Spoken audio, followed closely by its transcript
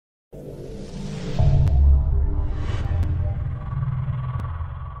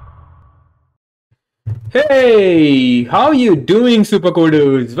Hey, how you doing,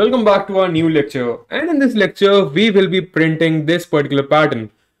 supercoders? Welcome back to our new lecture. And in this lecture, we will be printing this particular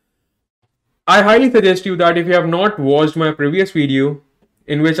pattern. I highly suggest you that if you have not watched my previous video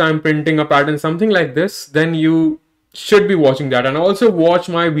in which I'm printing a pattern something like this, then you should be watching that. And also watch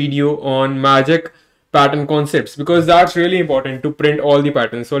my video on magic pattern concepts because that's really important to print all the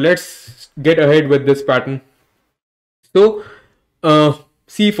patterns. So let's get ahead with this pattern. So,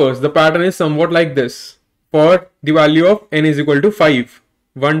 see first, the pattern is somewhat like this. For the value of n is equal to 5.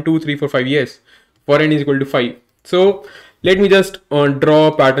 1, 2, 3, 4, 5, yes. For n is equal to 5. So let me just draw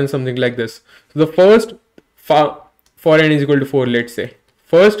a pattern something like this. So the first for n is equal to 4, let's say.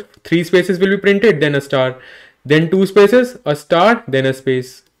 First 3 spaces will be printed, then a star. Then 2 spaces, a star, then a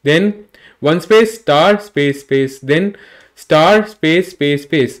space. Then 1 space, star, space, space. Then star, space, space,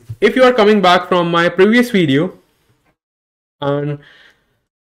 space. If you are coming back from my previous video, and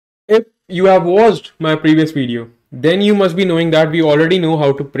if you have watched my previous video, then you must be knowing that we already know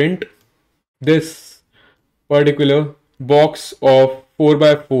how to print this particular box of 4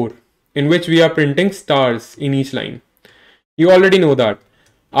 by 4 in which we are printing stars in each line. You already know that.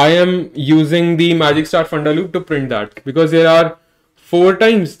 I am using the magic star funda loop to print that because there are 4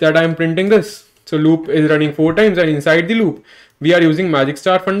 times that I am printing this. So loop is running 4 times, and inside the loop we are using magic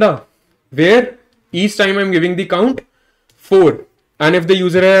star funda where each time I am giving the count 4. And if the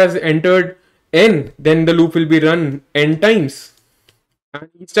user has entered n, then the loop will be run n times. And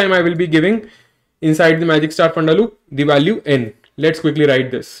each time I will be giving inside the magic star funda loop the value n. Let's quickly write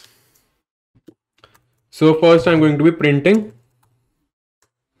this. So first I'm going to be printing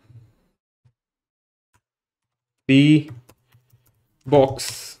the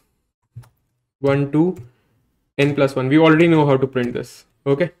box 1 to n plus 1. We already know how to print this.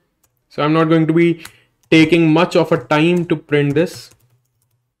 Okay. So I'm not going to be taking much of a time to print this.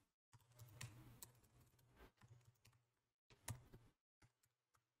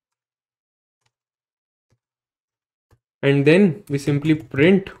 And then we simply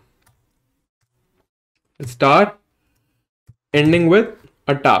print a star ending with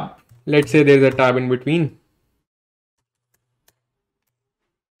a tab. Let's say there's a tab in between.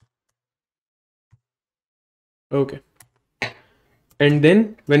 Okay. And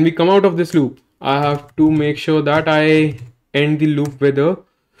then when we come out of this loop, I have to make sure that I end the loop with a,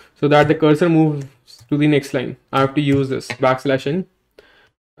 so that the cursor moves to the next line. I have to use this \n.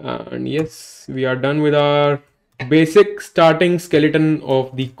 And yes, we are done with our basic starting skeleton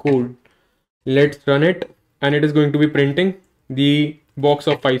of the code. Let's run it, and it is going to be printing the box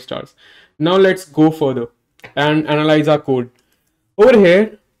of 5 stars. Now let's go further and analyze our code. Over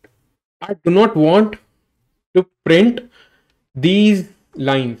here, I do not want to print these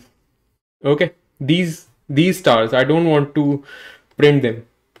lines. Okay, these stars, I don't want to print them.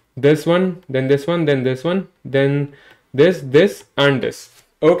 This one, then this one, then this one, then this and this.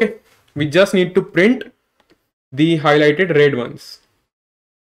 Okay, we just need to print the highlighted red ones.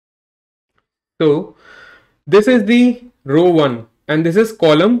 So this is the row 1 and this is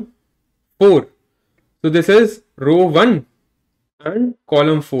column 4. So this is row 1 and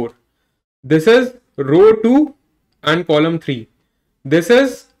column 4. This is row 2 and column 3. This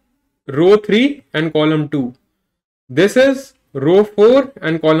is row 3 and column 2. This is row 4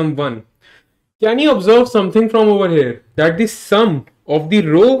 and column 1. Can you observe something from over here? That the sum of the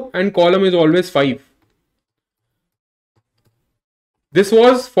row and column is always 5. This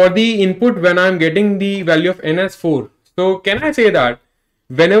was for the input when I am getting the value of n as 4. So can I say that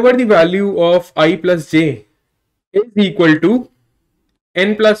whenever the value of I plus j is equal to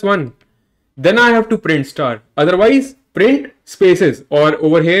n plus 1, then I have to print star. Otherwise, print spaces, or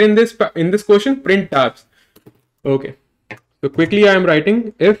over here in this question, print tabs. Okay. So quickly I am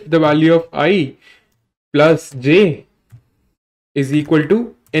writing if the value of I plus j is equal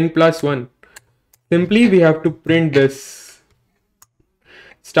to n plus 1. Simply we have to print this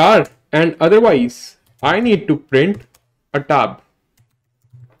star, and otherwise I need to print a tab.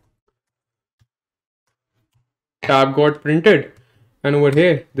 Tab got printed, and over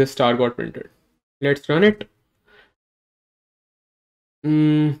here this star got printed. Let's run it.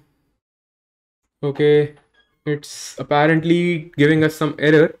 Okay, it's apparently giving us some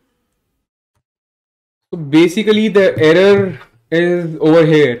error. So basically the error is over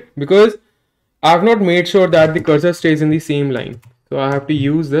here because I have not made sure that the cursor stays in the same line. So I have to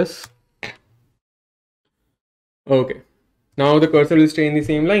use this. Okay, now the cursor will stay in the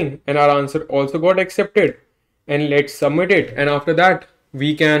same line and our answer also got accepted. And let's submit it, and after that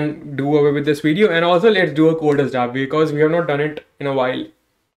we can do away with this video. And also let's do a coders tab because we have not done it in a while,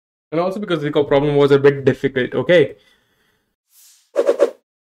 and also because the problem was a bit difficult. Okay,